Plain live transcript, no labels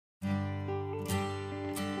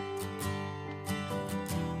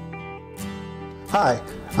Hi,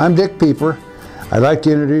 I'm Dick Pieper. I'd like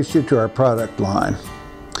to introduce you to our product line.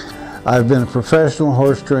 I've been a professional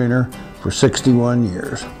horse trainer for 61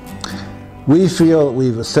 years. We feel that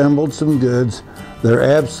we've assembled some goods that are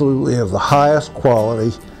absolutely of the highest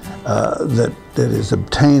quality that is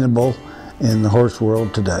obtainable in the horse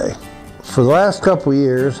world today. For the last couple of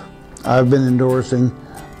years, I've been endorsing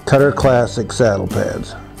Cutter Classic saddle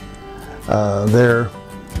pads. They're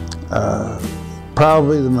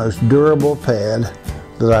probably the most durable pad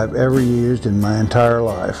that I've ever used in my entire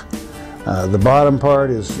life. The bottom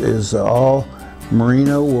part is all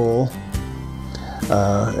merino wool.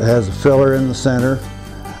 It has a filler in the center.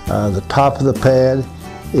 The top of the pad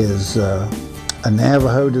is a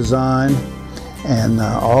Navajo design, and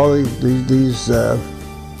all these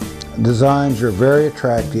designs are very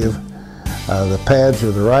attractive. The pads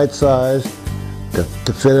are the right size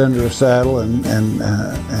to fit under a saddle, and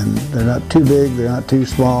they're not too big, they're not too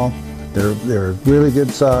small. They're really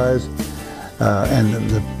good size,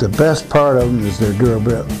 and the best part of them is their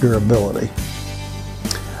durability.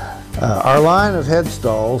 Our line of head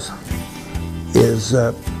stalls is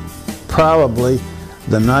probably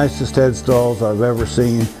the nicest head stalls I've ever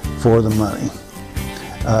seen for the money.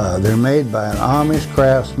 They're made by an Amish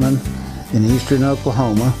craftsman in eastern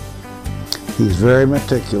Oklahoma. He's very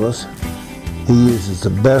meticulous. He uses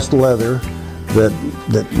the best leather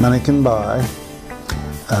that money can buy.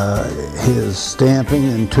 His stamping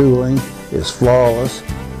and tooling is flawless.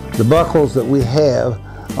 The buckles that we have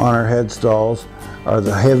on our head stalls are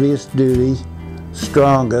the heaviest duty,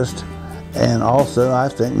 strongest, and also I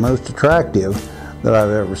think most attractive that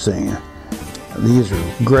I've ever seen. These are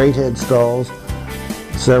great head stalls,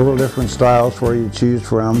 several different styles for you to choose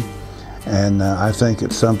from, and I think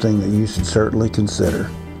it's something that you should certainly consider.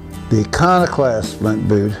 The Iconoclast splint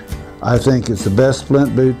boot, I think, is the best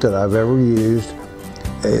splint boot that I've ever used,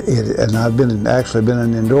 and I've actually been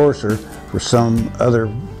an endorser for some other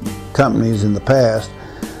companies in the past,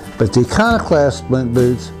 but the Iconoclast splint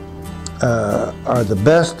boots are the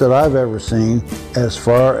best that I've ever seen as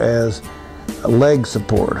far as leg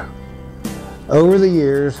support. Over the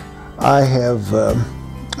years, I've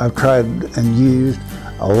tried and used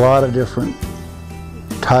a lot of different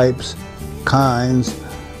types, kinds,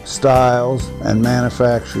 styles, and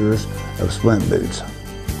manufacturers of splint boots.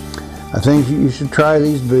 I think you should try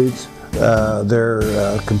these boots. They're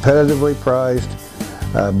competitively priced,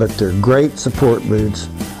 but they're great support boots.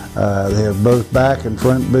 They have both back and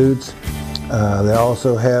front boots. They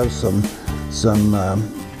also have some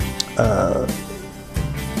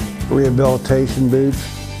rehabilitation boots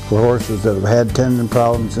for horses that have had tendon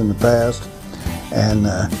problems in the past. And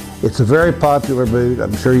it's a very popular boot.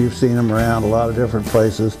 I'm sure you've seen them around a lot of different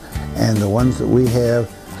places. And the ones that we have,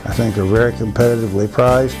 I think, are very competitively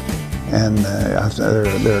priced. And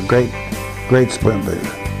they're a great splint boot.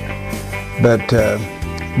 But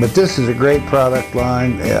this is a great product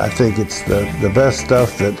line. I think it's the best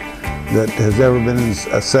stuff that has ever been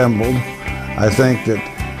assembled. I think that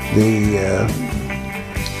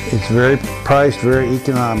it's very priced very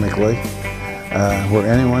economically, where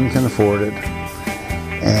anyone can afford it.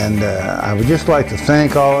 And I would just like to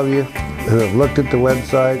thank all of you who have looked at the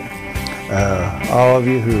website, all of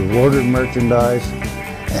you who have ordered merchandise,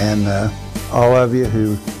 and all of you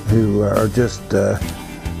who are just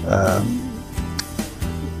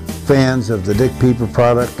fans of the Dick Pieper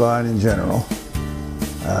product line in general.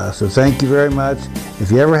 So thank you very much.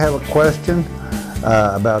 If you ever have a question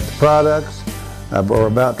about the products or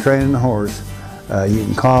about training a horse, you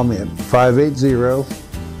can call me at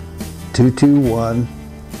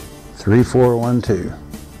 580-221-3412.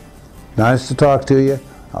 Nice to talk to you.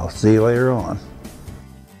 I'll see you later on.